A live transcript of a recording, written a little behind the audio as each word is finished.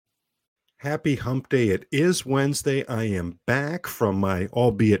Happy hump day. It is Wednesday. I am back from my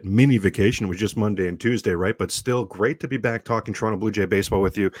albeit mini vacation. It was just Monday and Tuesday, right? But still great to be back talking Toronto Blue Jay baseball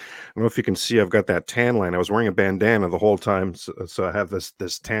with you. I don't know if you can see, I've got that tan line. I was wearing a bandana the whole time. So I have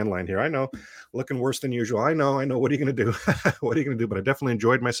this tan line here. I know, looking worse than usual. I know. What are you going to do? What are you going to do? But I definitely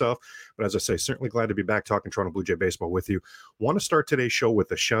enjoyed myself. But as I say, certainly glad to be back talking Toronto Blue Jay baseball with you. Want to start today's show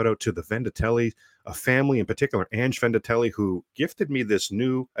with a shout out to the Vendatelli a family, in particular, Ange Vendatelli, who gifted me this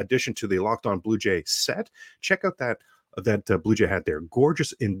new addition to the Locked On Blue Jay set. Check out that Blue Jay hat there.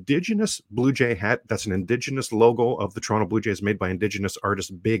 Gorgeous indigenous Blue Jay hat. That's an indigenous logo of the Toronto Blue Jays made by indigenous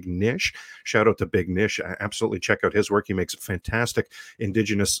artist Big Nish. Shout out to Big Nish. Absolutely check out his work. He makes fantastic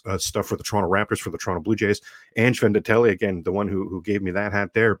indigenous stuff for the Toronto Raptors, for the Toronto Blue Jays. Ange Vendatelli, again, the one who gave me that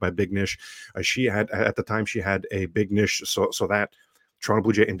hat there by Big Nish. She had, at the time, she had a Big Nish, so that Toronto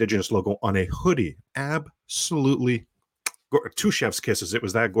Blue Jay indigenous logo on a hoodie. Absolutely two chef's kisses. It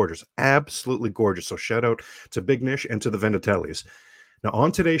was that gorgeous. Absolutely gorgeous. So shout out to Big Nish and to the Vendatellis. Now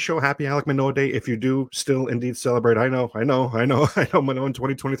on today's show, happy Alec Manoah Day. If you do still indeed celebrate, I know Manoah in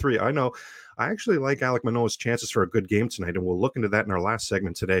 2023. I know. I actually like Alec Manoah's chances for a good game tonight, and we'll look into that in our last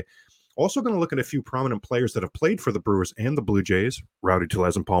segment today. Also going to look at a few prominent players that have played for the Brewers and the Blue Jays. Rowdy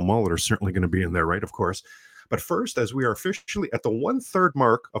Tellez and Paul Molitor are certainly going to be in there, right? Of course. But first, as we are officially at the 1/3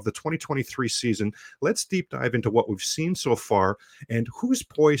 mark of the 2023 season, let's deep dive into what we've seen so far and who's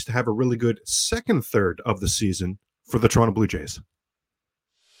poised to have a really good second third of the season for the Toronto Blue Jays.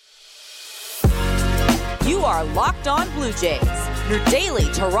 You are Locked On Blue Jays, your daily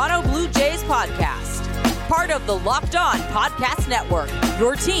Toronto Blue Jays podcast. Part of the Locked On Podcast Network,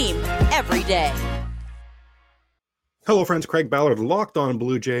 your team every day. Hello, friends. Craig Ballard, Locked On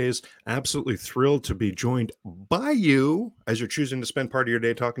Blue Jays. Absolutely thrilled to be joined by you as you're choosing to spend part of your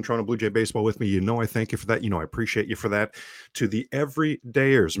day talking Toronto Blue Jay baseball with me. You know I thank you for that. You know I appreciate you for that. To the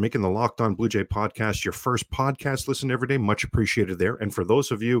everydayers making the Locked On Blue Jay podcast your first podcast listen every day, much appreciated there. And for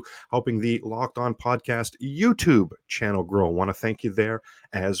those of you helping the Locked On podcast YouTube channel grow, I want to thank you there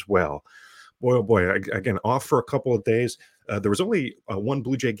as well. Boy, oh boy, again, off for a couple of days. There was only one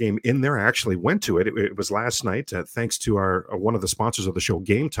Blue Jay game in there. I actually went to it. It was last night, thanks to our one of the sponsors of the show,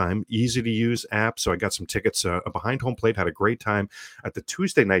 Game Time, easy to use app. So I got some tickets behind home plate, had a great time at the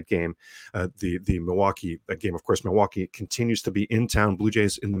Tuesday night game, the Milwaukee game. Of course, Milwaukee continues to be in town. Blue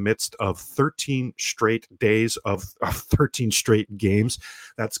Jays in the midst of 13 straight days of 13 straight games.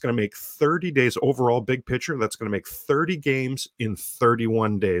 That's going to make 30 days overall, big picture. That's going to make 30 games in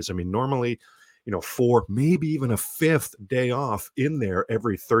 31 days. I mean, normally, 4, maybe even a fifth day off in there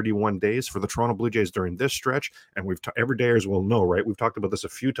every 31 days for the Toronto Blue Jays during this stretch. And everydayers will know, right? We've talked about this a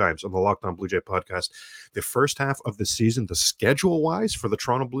few times on the Locked On Blue Jay podcast. The first half of the season, the schedule-wise for the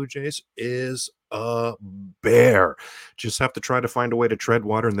Toronto Blue Jays is a bear. Just have to try to find a way to tread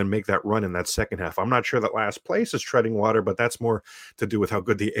water and then make that run in that second half. I'm not sure that last place is treading water, but that's more to do with how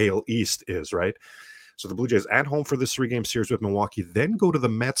good the AL East is, right? So the Blue Jays at home for this 3-game series with Milwaukee, then go to the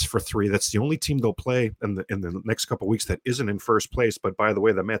Mets for 3. That's the only team they'll play in the next couple of weeks that isn't in first place. But by the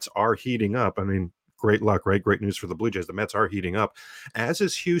way, the Mets are heating up. I mean, great luck, right? Great news for the Blue Jays. The Mets are heating up, as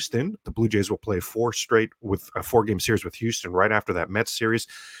is Houston. The Blue Jays will play 4 straight with a 4-game series with Houston right after that Mets series.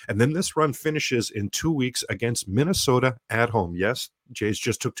 And then this run finishes in 2 weeks against Minnesota at home. Yes, Jays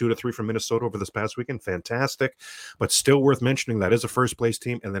just took 2-3 from Minnesota over this past weekend. Fantastic, but still worth mentioning that is a first-place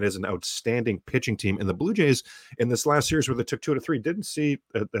team, and that is an outstanding pitching team. And the Blue Jays, in this last series where they took 2-3, didn't see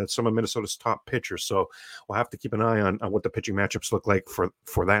some of Minnesota's top pitchers. So we'll have to keep an eye on what the pitching matchups look like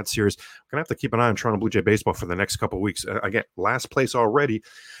for that series. We're going to have to keep an eye on Toronto Blue Jay baseball for the next couple of weeks. Again, last place already.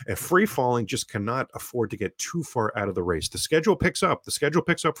 Free-falling, just cannot afford to get too far out of the race. The schedule picks up. The schedule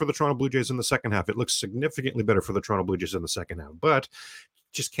picks up for the Toronto Blue Jays in the second half. It looks significantly better for the Toronto Blue Jays in the second half, but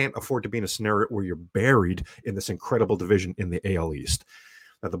just can't afford to be in a scenario where you're buried in this incredible division in the AL East.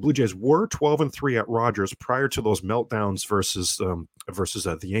 Now, the Blue Jays were 12-3 at Rogers prior to those meltdowns versus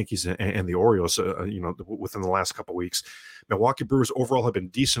the Yankees and the Orioles, within the last couple of weeks. Milwaukee Brewers overall have been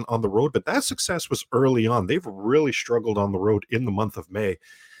decent on the road, but that success was early on. They've really struggled on the road in the month of May.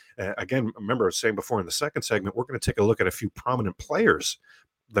 Again, remember I was saying before in the second segment, we're going to take a look at a few prominent players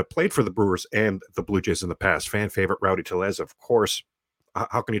that played for the Brewers and the Blue Jays in the past. Fan favorite Rowdy Tellez, of course.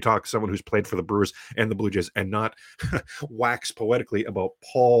 How can you talk to someone who's played for the Brewers and the Blue Jays and not wax poetically about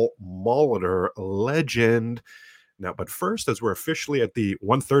Paul Molitor, legend? Now, but first, as we're officially at the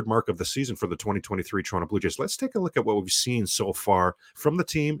 1/3 mark of the season for the 2023 Toronto Blue Jays, let's take a look at what we've seen so far from the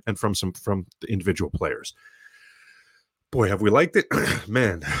team and from the individual players. Boy, have we liked it?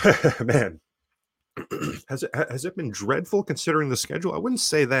 Man. Has it been dreadful considering the schedule? I wouldn't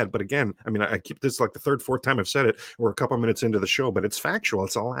say that, but again, I mean, I keep this like the third, fourth time I've said it. We're a couple minutes into the show, but it's factual.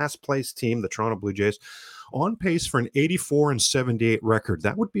 It's a last place team, the Toronto Blue Jays, on pace for an 84-78 record.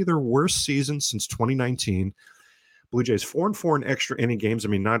 That would be their worst season since 2019. Blue Jays 4-4 in extra inning games. I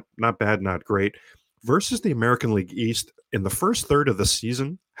mean, not bad, not great. Versus the American League East in the first third of the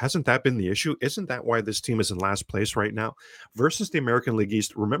season, hasn't that been the issue? Isn't that why this team is in last place right now? Versus the American League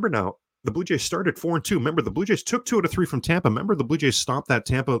East, remember now, the Blue Jays started 4-2. Remember, the Blue Jays took 2 out of 3 from Tampa. Remember, the Blue Jays stopped that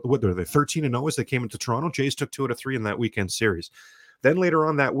Tampa. What are they, 13-0 as they came into Toronto? Jays took 2 out of 3 in that weekend series. Then later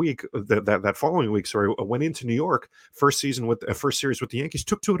on that week, that following week, went into New York. First series with the Yankees,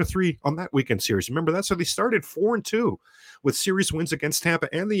 took 2 out of 3 on that weekend series. Remember that? So they started 4-2 with series wins against Tampa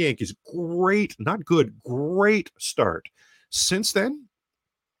and the Yankees. Great, not good, great start. Since then,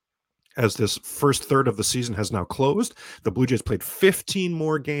 as this first third of the season has now closed, the Blue Jays played 15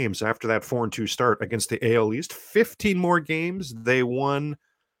 more games after that 4-2 start against the AL East. 15 more games. They won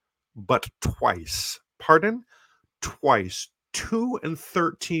but twice. Pardon? Twice.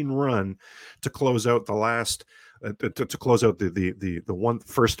 2-13 run to close out the last to close out the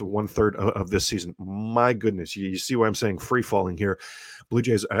first one third of this season. My goodness, you see why I'm saying free falling here. Blue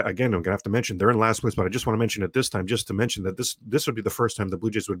Jays, again, I'm gonna have to mention they're in last place, but I just want to mention it this time, just to mention that this would be the first time the Blue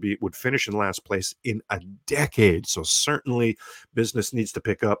Jays would finish in last place in a decade. So certainly business needs to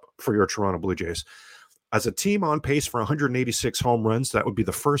pick up for your Toronto Blue Jays. As a team on pace for 186 home runs, that would be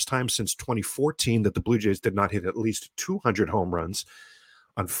the first time since 2014 that the Blue Jays did not hit at least 200 home runs.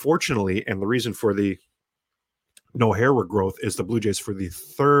 Unfortunately, and the reason for the no hair regrowth is the Blue Jays for the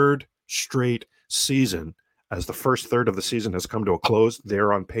third straight season, as the first third of the season has come to a close,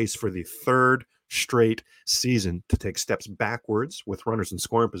 they're on pace for the third straight season to take steps backwards with runners in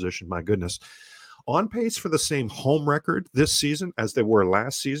scoring position. My goodness. On pace for the same home record this season as they were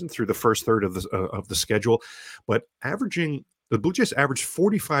last season through the first third of the schedule, but the Blue Jays averaged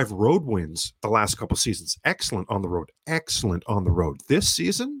 45 road wins the last couple seasons. Excellent on the road. Excellent on the road. This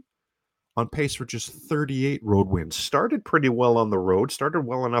season, on pace for just 38 road wins. Started pretty well on the road. Started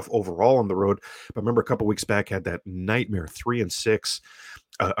well enough overall on the road. But remember, a couple weeks back had that nightmare 3-6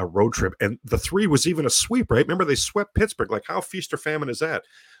 a road trip, and the 3 was even a sweep. Right? Remember, they swept Pittsburgh. Like, how feast or famine is that?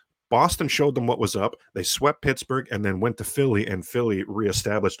 Boston showed them what was up. They swept Pittsburgh and then went to Philly, and Philly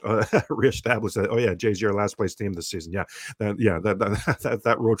reestablished that. Oh yeah, Jays, your last place team this season. Yeah,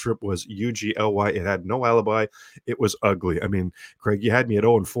 that road trip was UGLY. It had no alibi. It was ugly. I mean, Craig, you had me at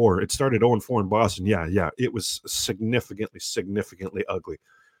 0-4. It started 0-4 in Boston. Yeah, it was significantly ugly.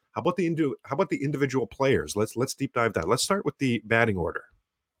 How about the individual players? Let's deep dive that. Let's start with the batting order.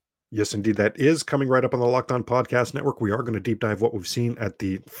 Yes, indeed. That is coming right up on the Locked On Podcast Network. We are going to deep dive what we've seen at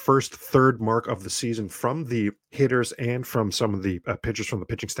the first third mark of the season from the hitters and from some of the pitchers from the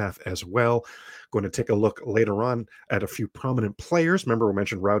pitching staff as well. Going to take a look later on at a few prominent players. Remember, we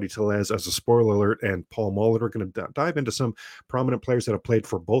mentioned Rowdy Tellez as a spoiler alert, and Paul Molitor. We're going to dive into some prominent players that have played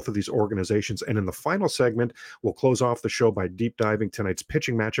for both of these organizations. And in the final segment, we'll close off the show by deep diving tonight's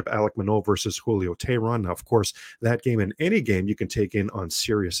pitching matchup, Alek Manoah versus Julio Teheran. Now, of course, that game and any game you can take in on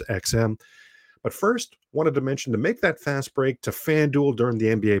Sirius XM. But first, wanted to mention to make that fast break to FanDuel during the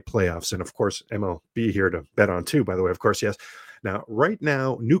NBA playoffs. And of course, MLB here to bet on too, by the way, of course, yes. Now, right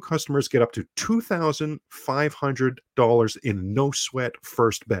now, new customers get up to $2,500 in no sweat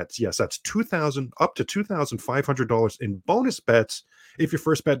first bets. Yes, that's up to $2,500 in bonus bets if your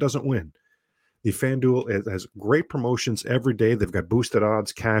first bet doesn't win. The FanDuel has great promotions every day. They've got boosted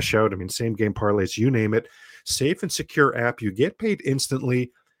odds, cash out, same game parlays, you name it. Safe and secure app. You get paid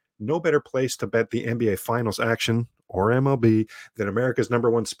instantly. No better place to bet the NBA Finals action or MLB than America's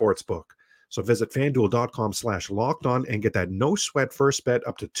 #1 sports book. So visit FanDuel.com/lockedon and get that no sweat first bet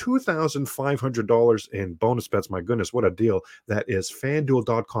up to $2,500 in bonus bets. My goodness, what a deal. That is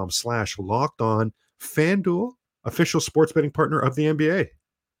FanDuel.com/lockedon. FanDuel, official sports betting partner of the NBA.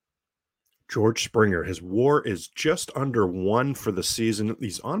 George Springer, his WAR is just under 1 for the season.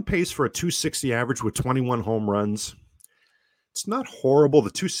 He's on pace for a .260 average with 21 home runs. It's not horrible. The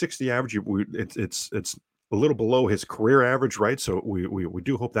 .260 average, it's a little below his career average, right? So we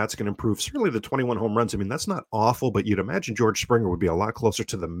do hope that's going to improve. Certainly the 21 home runs, that's not awful, but you'd imagine George Springer would be a lot closer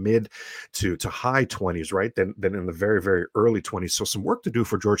to the mid to high 20s, right, than in the very, very early 20s. So some work to do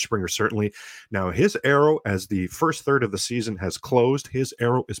for George Springer, certainly. Now, his arrow, as the first third of the season has closed, his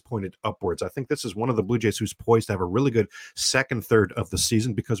arrow is pointed upwards. I think this is one of the Blue Jays who's poised to have a really good second third of the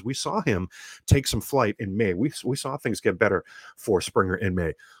season because we saw him take some flight in May. We saw things get better for Springer in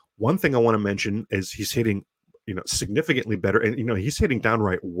May. One thing I want to mention is he's hitting, significantly better. And, he's hitting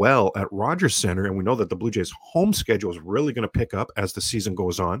downright well at Rogers Center. And we know that the Blue Jays home schedule is really going to pick up as the season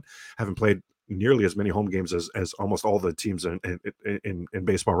goes on. Having played, nearly as many home games as almost all the teams in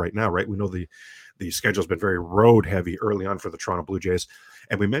baseball right now, right? We know the schedule's been very road heavy early on for the Toronto Blue Jays.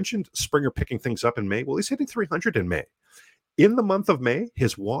 And we mentioned Springer picking things up in May. Well, he's hitting 300 in May. In the month of May,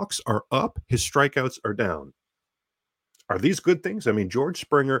 his walks are up, his strikeouts are down. Are these good things? I mean, George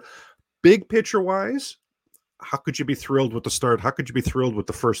Springer, big picture wise, how could you be thrilled with the start? How could you be thrilled with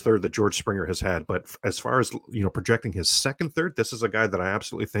the first third that George Springer has had? But as far as, projecting his second third, this is a guy that I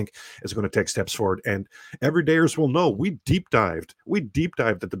absolutely think is going to take steps forward. And everydayers will know we deep dived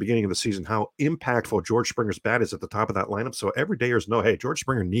at the beginning of the season how impactful George Springer's bat is at the top of that lineup. So everydayers know, hey, George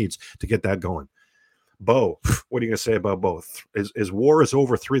Springer needs to get that going. Bo, what are you going to say about both? His WAR is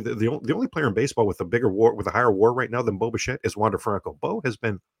over 3. The only player in baseball with a bigger WAR, with a higher WAR right now than Bo Bichette is Wander Franco. Bo has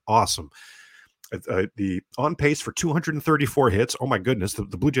been awesome. The on pace for 234 hits. Oh my goodness, the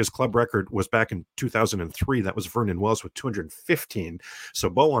Blue Jays club record was back in 2003. That was Vernon Wells with 215. So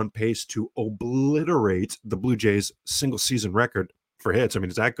Bo on pace to obliterate the Blue Jays single season record for hits. I mean,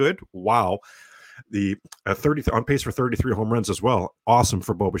 is that good? Wow. The 30 on pace for 33 home runs as well. Awesome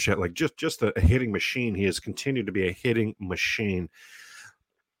for Bo Bichette. Like just a hitting machine. He has continued to be a hitting machine.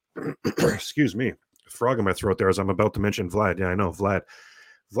 Excuse me, frog in my throat there as I'm about to mention Vlad. Yeah, I know Vlad.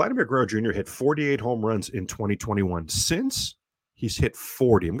 Vladimir Guerrero Jr. hit 48 home runs in 2021. Since he's hit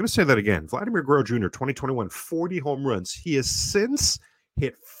 40. I'm going to say that again. Vladimir Guerrero Jr. 2021, 40 home runs. He has since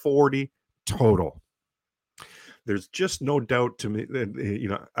hit 40 total. There's just no doubt to me.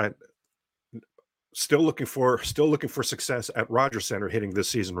 I still looking for success at Rogers Center hitting this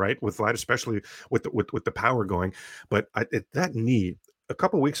season, right? With Vlad, especially with the power going. But that knee, a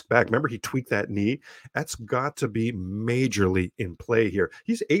couple of weeks back, remember he tweaked that knee? That's got to be majorly in play here.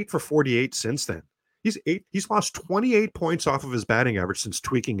 He's 8 for 48 since then. He's lost 28 points off of his batting average since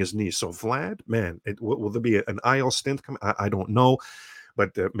tweaking his knee. So Vlad, man, will there be an IL stint coming? I don't know.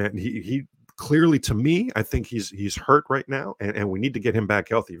 But man, he clearly, to me, I think he's hurt right now, and we need to get him back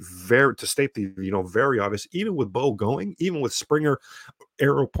healthy. To state the very obvious, even with Bo going, even with Springer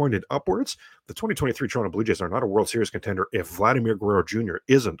arrow pointed upwards, the 2023 Toronto Blue Jays are not a World Series contender if Vladimir Guerrero Jr.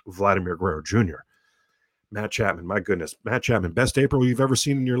 isn't Vladimir Guerrero Jr. Matt Chapman, my goodness, Matt Chapman, best April you've ever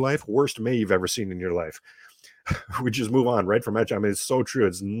seen in your life, worst May you've ever seen in your life. We just move on, right, from Matt Chapman. It's so true.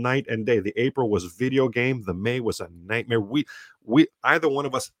 It's night and day. The April was video game. The May was a nightmare. We either one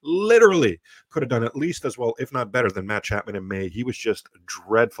of us literally could have done at least as well, if not better, than Matt Chapman in May. He was just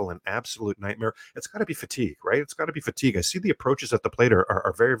dreadful, an absolute nightmare. It's got to be fatigue, right? It's got to be fatigue. I see the approaches at the plate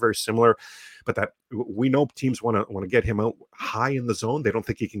are very, very similar, but that we know teams want to get him out high in the zone. They don't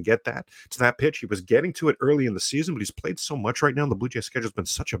think he can get that to that pitch. He was getting to it early in the season, but he's played so much right now. The Blue Jays schedule has been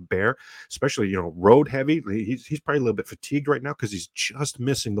such a bear, especially road heavy. He's probably a little bit fatigued right now because he's just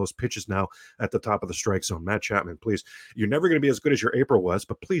missing those pitches now at the top of the strike zone. Matt Chapman, please, you're never going to be as good as your April was,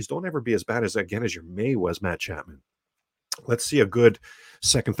 but please don't ever be as bad as your May was, Matt Chapman. Let's see a good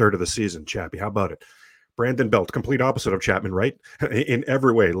second third of the season, Chappie. How about it? Brandon Belt, complete opposite of Chapman, right? In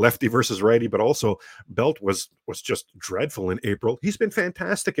every way, lefty versus righty, but also Belt was just dreadful in April. He's been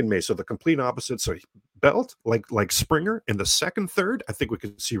fantastic in May, so the complete opposite. So Belt, like Springer, in the second third, I think we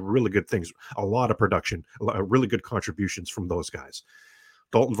could see really good things, a lot of production, really good contributions from those guys.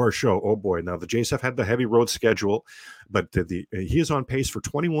 Dalton Varsho, oh boy. Now, the Jays have had the heavy road schedule, but he is on pace for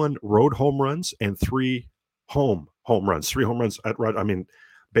 21 road home runs and 3 home runs. 3 home runs at Rod. I mean,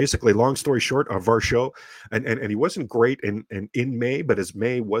 basically, long story short, Varsho, and he wasn't great in May, but his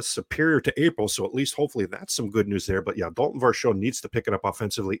May was superior to April, so at least hopefully that's some good news there. But yeah, Dalton Varsho needs to pick it up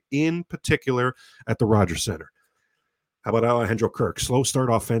offensively, in particular at the Rogers Center. How about Alejandro Kirk? Slow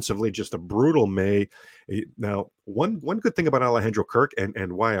start offensively, just a brutal May. Now, one good thing about Alejandro Kirk,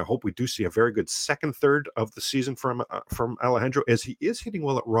 and why I hope we do see a very good second third of the season from Alejandro, is he is hitting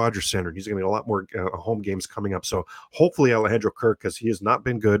well at Rogers Center. He's going to get a lot more home games coming up. So hopefully Alejandro Kirk, because he has not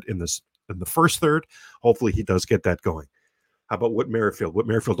been good in the first third, hopefully he does get that going. How about Whit Merrifield? Whit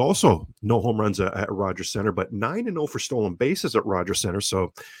Merrifield also no home runs at Rogers Center, but 9-0 for stolen bases at Rogers Center.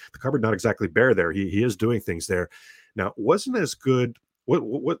 So the cupboard not exactly bare there. He is doing things there. Now, wasn't as good.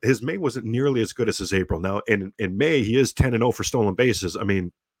 What his May wasn't nearly as good as his April. Now, in May, he is 10-0 for stolen bases. I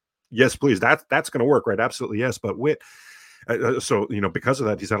mean, yes, please, that's going to work, right? Absolutely, yes. But Whit, so because of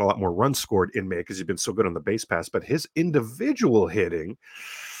that, he's had a lot more runs scored in May because he's been so good on the base pass. But his individual hitting,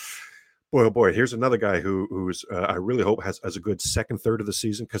 boy, oh boy, here's another guy who's I really hope has a good second third of the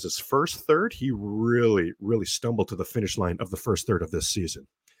season, because his first third, he really, really stumbled to the finish line of the first third of this season.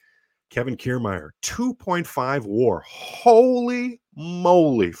 Kevin Kiermaier, 2.5 WAR. Holy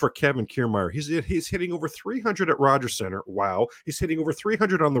moly for Kevin Kiermaier. He's hitting over 300 at Rogers Center. Wow. He's hitting over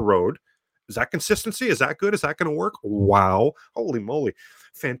 300 on the road. Is that consistency? Is that good? Is that going to work? Wow. Holy moly.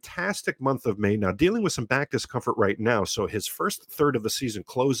 Fantastic month of May. Now, dealing with some back discomfort right now. So his first third of the season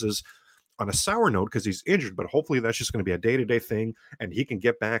closes on a sour note because he's injured, but hopefully that's just going to be a day-to-day thing and he can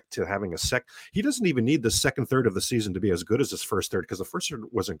get back to having he doesn't even need the second third of the season to be as good as his first third, because the first third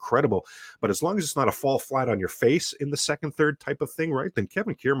was incredible. But as long as it's not a fall flat on your face in the second third type of thing, right, then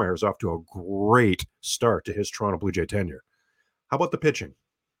Kevin Kiermaier is off to a great start to his Toronto Blue Jay tenure. How about the pitching?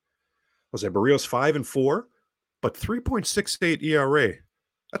 Jose Barrios 5-4, but 3.68 ERA.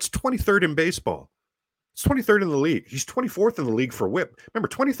 That's 23rd in baseball. It's 23rd in the league. He's 24th in the league for WHIP. Remember,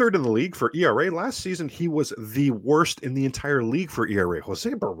 23rd in the league for ERA. Last season, he was the worst in the entire league for ERA.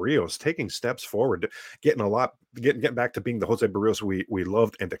 Jose Barrios taking steps forward, getting back to being the Jose Barrios we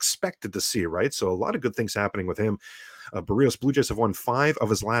loved and expected to see, right? So a lot of good things happening with him. Barrios, Blue Jays have won 5 of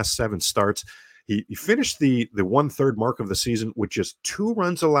his last 7 starts. He finished the 1/3 mark of the season with just 2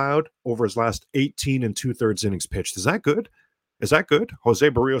 runs allowed over his last 18 2/3 innings pitched. Is that good? Is that good? Jose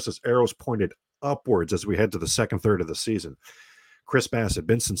Barrios' arrows pointed upwards as we head to the second third of the season. Chris Bassett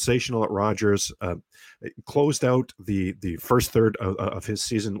been sensational at Rogers. Closed out the first third of his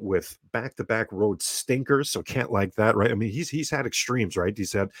season with back-to-back road stinkers, so can't like that, right? I mean, he's had extremes, right?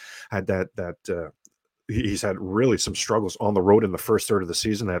 He's had he's had really some struggles on the road in the first third of the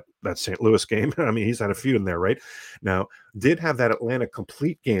season. That St. Louis game, I mean, he's had a few in there, right? Now, did have that Atlanta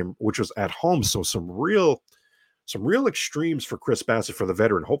complete game, which was at home, so some real extremes for Chris Bassett, for the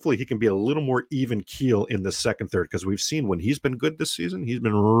veteran. Hopefully he can be a little more even keel in the second third, because we've seen when he's been good this season, he's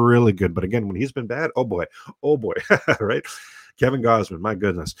been really good. But again, when he's been bad, oh boy, right? Kevin Gausman, my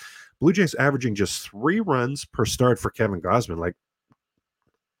goodness. Blue Jays averaging just 3 runs per start for Kevin Gausman. Like,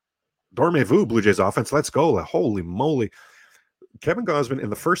 dormez-vous, Blue Jays offense. Let's go. Holy moly. Kevin Gausman, in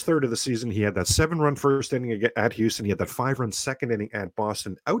the first third of the season, he had that 7-run first inning at Houston. He had that 5-run second inning at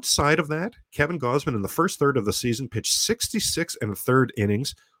Boston. Outside of that, Kevin Gausman, in the first third of the season, pitched 66 1/3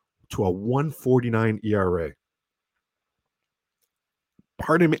 innings to a 1.49 ERA.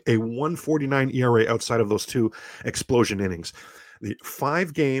 Pardon me, a 1.49 ERA outside of those 2 explosion innings. The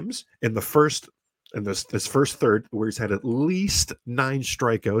 5 games in the first this first third where he's had at least 9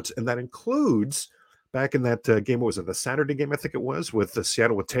 strikeouts, and that includes back in that game, what was it, the Saturday game, I think it was, with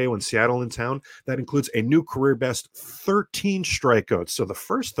Seattle, with Teo and Seattle in town. That includes a new career best 13 strikeouts. So the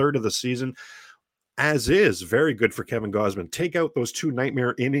first third of the season, as is, very good for Kevin Gausman. Take out those 2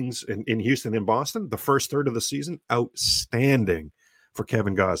 nightmare innings in Houston and Boston. The first third of the season, outstanding for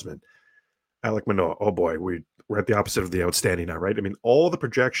Kevin Gausman. Alek Manoah, oh boy, we're at the opposite of the outstanding now, right? I mean, all the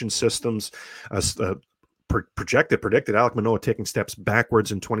projection systems predicted Alek Manoah taking steps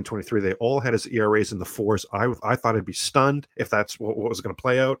backwards in 2023. They all had his ERAs in the 4s. I thought I'd be stunned if that's what was going to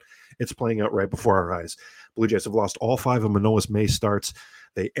play out. It's playing out right before our eyes. Blue Jays have lost all 5 of Manoah's May starts.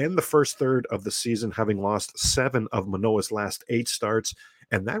 They end the first third of the season having lost 7 of Manoah's last 8 starts.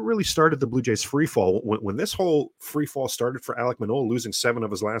 And that really started the Blue Jays free fall. When this whole free fall started for Alek Manoah, losing 7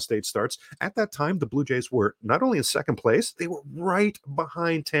 of his last 8 starts, at that time, the Blue Jays were not only in second place, they were right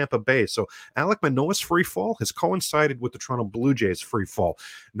behind Tampa Bay. So Alek Manoah's free fall has coincided with the Toronto Blue Jays free fall.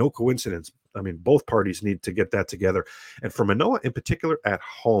 No coincidence. I mean, both parties need to get that together. And for Manoah in particular at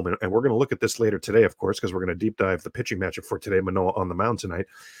home, and we're going to look at this later today, of course, because we're going to deep dive the pitching matchup for today, Manoah on the mound tonight.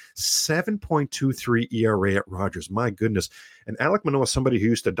 7.23 ERA at Rogers. My goodness. And Alek Manoah, somebody who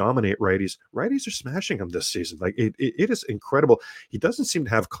used to dominate righties. Righties are smashing him this season. Like, it is incredible. He doesn't seem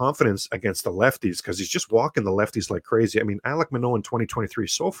to have confidence against the lefties because he's just walking the lefties like crazy. I mean, Alek Manoah in 2023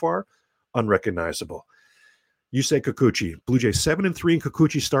 so far, unrecognizable. Yusei Kikuchi, Blue Jays 7-3 in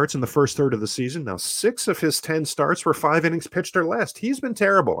Kikuchi starts in the first third of the season. Now, 6 of his 10 starts were 5 innings pitched or less. He's been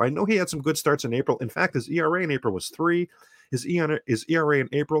terrible. I know he had some good starts in April. In fact, his ERA in April was 3. His ERA in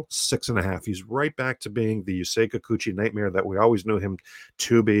April, 6.5. He's right back to being the Yusei Kikuchi nightmare that we always knew him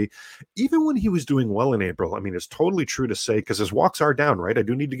to be. Even when he was doing well in April, I mean, it's totally true to say, because his walks are down, right? I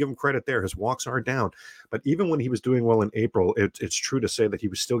do need to give him credit there. His walks are down. But even when he was doing well in April, it's true to say that he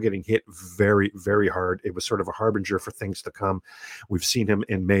was still getting hit very, very hard. It was sort of a harbinger for things to come. We've seen him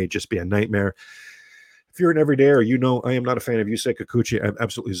in May just be a nightmare. If you're an everydayer, you know I am not a fan of Yusei Kikuchi. I have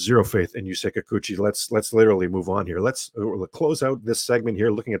absolutely zero faith in Yusei Kikuchi. Let's literally move on here. Let's close out this segment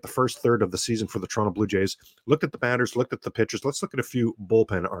here, looking at the first third of the season for the Toronto Blue Jays. Looked at the batters, looked at the pitchers. Let's look at a few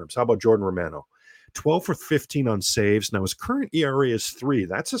bullpen arms. How about Jordan Romano? 12 for 15 on saves. Now, his current ERA is 3.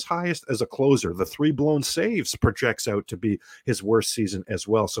 That's his highest as a closer. The 3 blown saves projects out to be his worst season as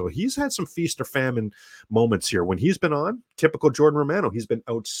well. So he's had some feast or famine moments here. When he's been on, typical Jordan Romano, he's been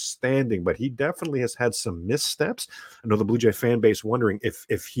outstanding, but he definitely has had some missteps. I know the Blue Jay fan base wondering if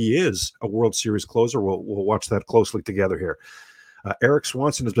he is a World Series closer. We'll watch that closely together here. Eric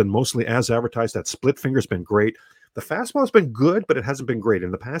Swanson has been mostly as advertised. That split finger's been great. The fastball has been good, but it hasn't been great.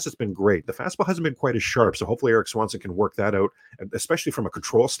 In the past, it's been great. The fastball hasn't been quite as sharp, so hopefully Eric Swanson can work that out, especially from a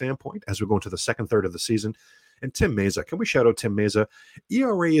control standpoint as we go into the second third of the season. And Tim Meza, can we shout out Tim Meza?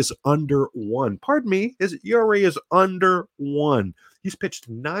 ERA is under 1. Pardon me, his ERA is under 1. He's pitched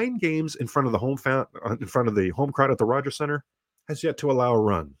 9 games in front of the home crowd at the Rogers Center, has yet to allow a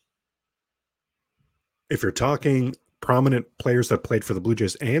run. If you're talking prominent players that played for the Blue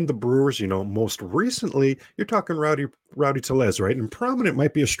Jays and the Brewers, most recently, you're talking Rowdy Tellez, right? And prominent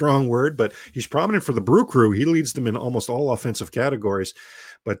might be a strong word, but he's prominent for the Brew Crew. He leads them in almost all offensive categories.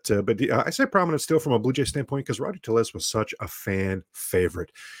 But I say prominent still from a Blue Jay standpoint because Rowdy Tellez was such a fan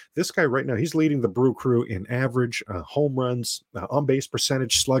favorite. This guy right now, he's leading the Brew Crew in average, home runs, on-base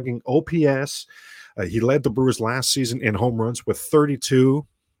percentage, slugging, OPS. He led the Brewers last season in home runs with 32.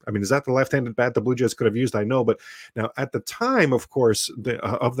 I mean, is that the left-handed bat the Blue Jays could have used? I know, but now at the time, of course,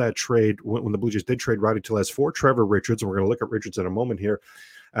 of that trade, when the Blue Jays did trade Rowdy Tellez for Trevor Richards, and we're going to look at Richards in a moment here,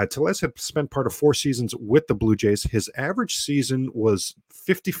 Tellez had spent part of 4 seasons with the Blue Jays. His average season was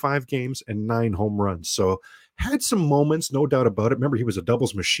 55 games and 9 home runs. So had some moments, no doubt about it. Remember, he was a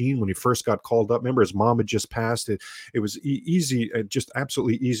doubles machine when he first got called up. Remember, his mom had just passed. It was easy, just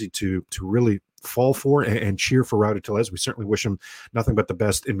absolutely easy to really fall for and cheer for Rowdy Tellez. We certainly wish him nothing but the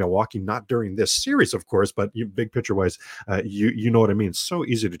best in Milwaukee, not during this series, of course, but big picture-wise, you know what I mean. So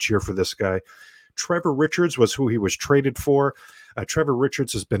easy to cheer for this guy. Trevor Richards was who he was traded for. Trevor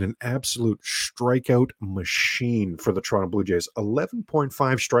Richards has been an absolute strikeout machine for the Toronto Blue Jays. 11.5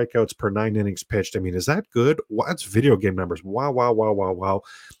 strikeouts per 9 innings pitched. I mean, is that good? Wow, that's video game numbers. Wow.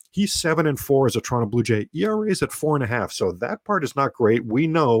 He's 7-4 as a Toronto Blue Jay. ERA is at 4.5. So that part is not great. We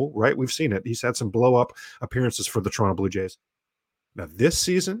know, right? We've seen it. He's had some blow-up appearances for the Toronto Blue Jays. Now, this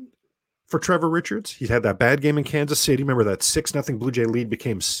season, for Trevor Richards, he had that bad game in Kansas City. Remember that 6-0 Blue Jay lead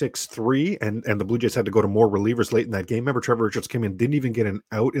became 6-3, and the Blue Jays had to go to more relievers late in that game. Remember, Trevor Richards came in, didn't even get an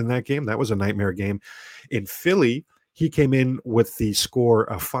out in that game. That was a nightmare game. In Philly, he came in with the score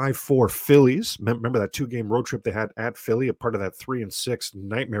of 5-4 Phillies. Remember that 2-game road trip they had at Philly, a part of that 3-6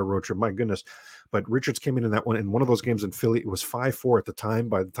 nightmare road trip. My goodness. But Richards came in that one. In one of those games in Philly, it was 5-4 at the time.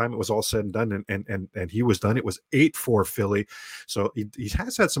 By the time it was all said and done, and he was done, it was 8-4 Philly. So he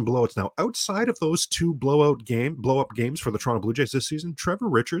has had some blowouts. Now, outside of those 2 blow-up games for the Toronto Blue Jays this season, Trevor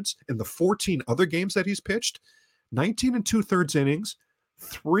Richards, in the 14 other games that he's pitched, 19 2/3 innings,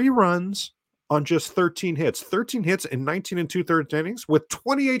 3 runs on just 13 hits. 13 hits in 19 2/3 innings with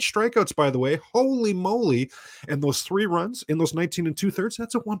 28 strikeouts, by the way. Holy moly. And those 3 runs in those 19 2/3,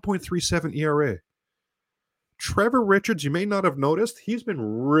 that's a 1.37 ERA. Trevor Richards, you may not have noticed, he's been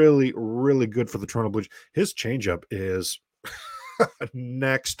really, really good for the Toronto Blue Jays. His changeup is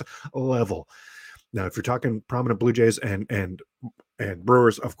next level. Now, if you're talking prominent Blue Jays and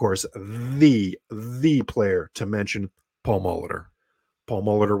Brewers, of course, the player to mention, Paul Molitor. Paul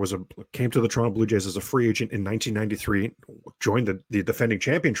Molitor came to the Toronto Blue Jays as a free agent in 1993, joined the defending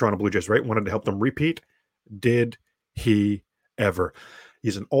champion Toronto Blue Jays, right? Wanted to help them repeat. Did he ever?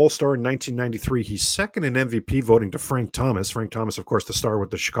 He's an all-star in 1993. He's second in MVP voting to Frank Thomas. Frank Thomas, of course, the star with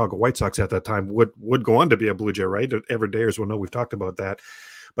the Chicago White Sox at that time, would go on to be a Blue Jay, right? Everydayers will know we've talked about that.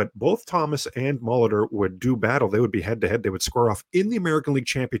 But both Thomas and Molitor would do battle. They would be head-to-head. They would square off in the American League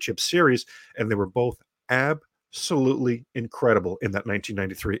Championship Series, and they were both absolutely incredible in that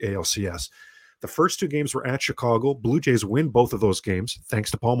 1993 ALCS. The first 2 games were at Chicago. Blue Jays win both of those games,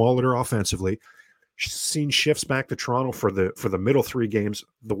 thanks to Paul Molitor offensively. Seen shifts back to Toronto for the middle 3 games.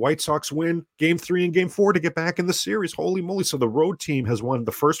 The White Sox win Game 3 and Game 4 to get back in the series. Holy moly. So the road team has won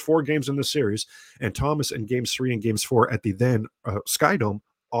the first 4 games in the series, and Thomas in Games 3 and Games 4 at the then Sky Dome.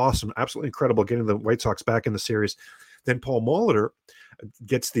 Awesome. Absolutely incredible getting the White Sox back in the series. Then Paul Molitor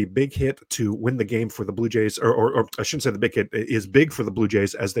gets the big hit to win the game for the Blue Jays, or I shouldn't say the big hit is big for the Blue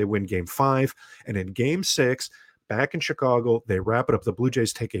Jays as they win Game 5. And in Game 6, back in Chicago, they wrap it up. The Blue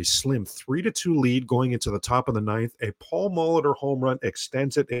Jays take a slim 3-2 lead going into the top of the 9th. A Paul Molitor home run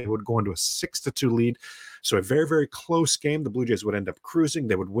extends it. It would go into a 6-2 lead. So a very, very close game. The Blue Jays would end up cruising.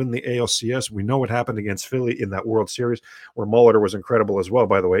 They would win the ALCS. We know what happened against Philly in that World Series, where Molitor was incredible as well,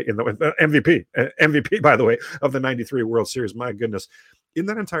 by the way, in the MVP, by the way, of the 93 World Series. My goodness. In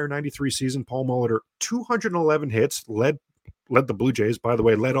that entire 93 season, Paul Molitor, 211 hits, led the Blue Jays, by the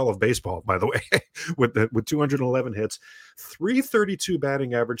way, led all of baseball, by the way, with 211 hits, 332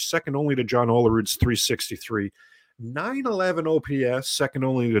 batting average, second only to John Olerud's 363, 911 OPS, second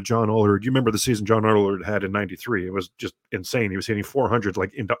only to John Olerud. You remember the season John Olerud had in 93. It was just insane. He was hitting 400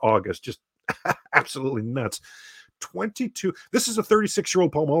 like into August, just absolutely nuts. 22. This is a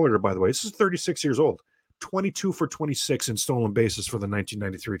 36-year-old Paul Molitor, by the way. This is 36 years old. 22 for 26 in stolen bases for the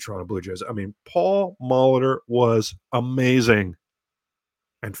 1993 Toronto Blue Jays. I mean, Paul Molitor was amazing.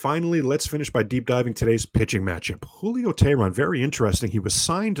 And finally, let's finish by deep diving today's pitching matchup. Julio Teheran, very interesting. He was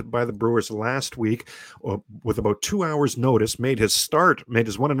signed by the Brewers last week with about 2 hours' notice, made his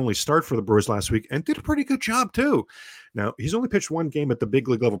one and only start for the Brewers last week, and did a pretty good job, too. Now, he's only pitched one game at the big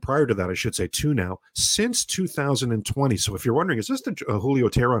league level prior to that, I should say two now, since 2020. So if you're wondering, is this the Julio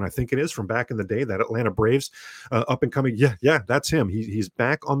Teheran I think it is from back in the day, that Atlanta Braves up and coming? Yeah, that's him. He's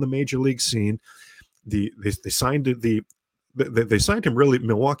back on the major league scene. They signed They signed him. Really,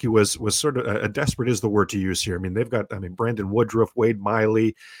 Milwaukee was sort of a desperate is the word to use here. I mean, they've got Brandon Woodruff, Wade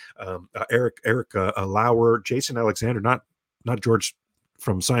Miley, Eric Lauer, Jason Alexander, not George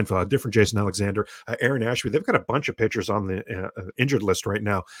from Seinfeld, a different Jason Alexander, Aaron Ashby. They've got a bunch of pitchers on the injured list right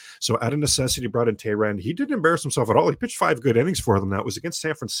now. So out of necessity, brought in Teheran. He didn't embarrass himself at all. He pitched 5 good innings for them. That was against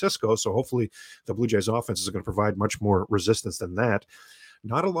San Francisco. So hopefully the Blue Jays offense is going to provide much more resistance than that.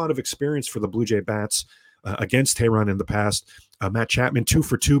 Not a lot of experience for the Blue Jay bats against Teheran in the past. Matt Chapman, 2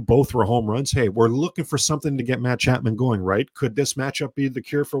 for 2, both were home runs. Hey, we're looking for something to get Matt Chapman going, right? Could this matchup be the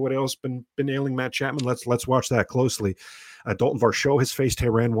cure for what else been ailing Matt Chapman? Let's watch that closely. Dalton Varsho has faced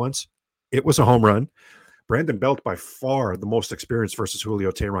Teheran once. It was a home run. Brandon Belt, by far the most experienced versus Julio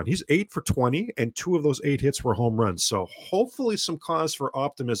Teheran. He's 8 for 20, and 2 of those 8 hits were home runs. So hopefully some cause for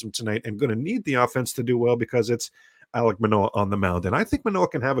optimism tonight, and going to need the offense to do well because it's Alek Manoah on the mound. And I think Manoah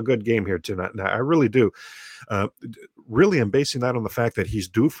can have a good game here tonight. I really do. Really, I'm basing that on the fact that he's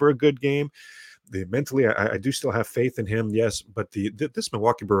due for a good game. Mentally, I do still have faith in him, yes, but this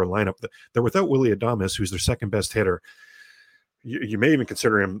Milwaukee Brewer lineup, they're without Willie Adames, who's their second best hitter. You may even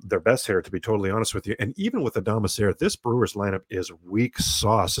consider him their best hitter, to be totally honest with you. And even with Adames there, this Brewers lineup is weak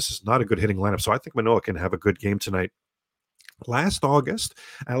sauce. This is not a good hitting lineup, so I think Manoah can have a good game tonight. Last August,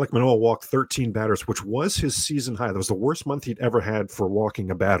 Alek Manoah walked 13 batters, which was his season high. That was the worst month he'd ever had for walking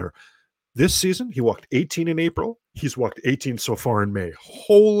a batter. This season, he walked 18 in April. He's walked 18 so far in May.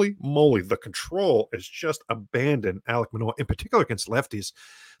 Holy moly, the control is just abandoned Alek Manoah, in particular against lefties.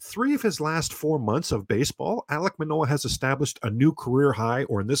 3 of his last 4 months of baseball, Alek Manoah has established a new career high,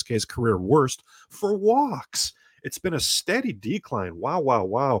 or in this case, career worst, for walks. It's been a steady decline.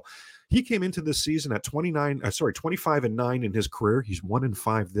 Wow. He came into this season at 25 and 9 in his career. He's 1 and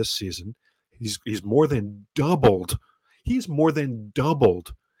 5 this season. He's more than doubled. He's more than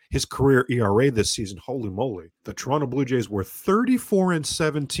doubled his career ERA this season. Holy moly. The Toronto Blue Jays were 34 and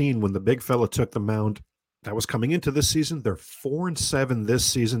 17 when the big fella took the mound. That was coming into this season. They're 4 and 7 this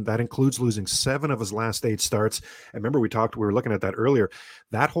season. That includes losing 7 of his last 8 starts. And remember, we were looking at that earlier.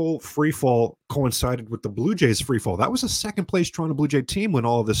 That whole free fall coincided with the Blue Jays free fall. That was a second place Toronto Blue Jay team when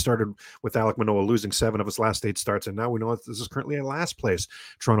all of this started, with Alek Manoah losing 7 of his last 8 starts. And now we know this is currently a last place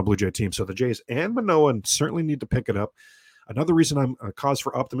Toronto Blue Jay team. So the Jays and Manoah certainly need to pick it up. Another reason I'm a cause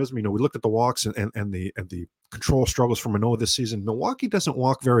for optimism, we looked at the walks and the control struggles for Manoah this season. Milwaukee doesn't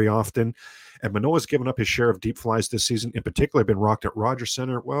walk very often, and Manoah's given up his share of deep flies this season. In particular, been rocked at Rogers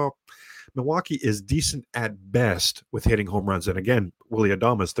Center. Well, Milwaukee is decent at best with hitting home runs. And again, Willie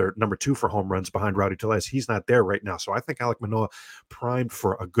Adames, they're number 2 for home runs behind Rowdy Tellez. He's not there right now. So I think Alek Manoah primed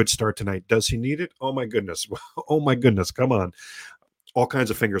for a good start tonight. Does he need it? Oh my goodness. Oh my goodness. Come on. All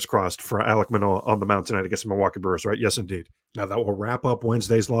kinds of fingers crossed for Alek Manoah on the mound tonight against the Milwaukee Brewers, right? Yes, indeed. Now, that will wrap up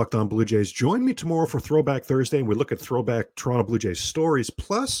Wednesday's Locked On Blue Jays. Join me tomorrow for Throwback Thursday, and we look at throwback Toronto Blue Jays stories.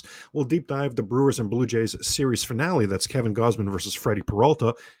 Plus, we'll deep dive the Brewers and Blue Jays series finale. That's Kevin Gausman versus Freddie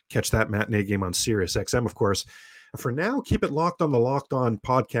Peralta. Catch that matinee game on Sirius XM, of course. For now, keep it locked on the Locked On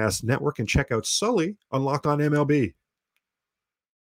Podcast Network and check out Sully on Locked On MLB.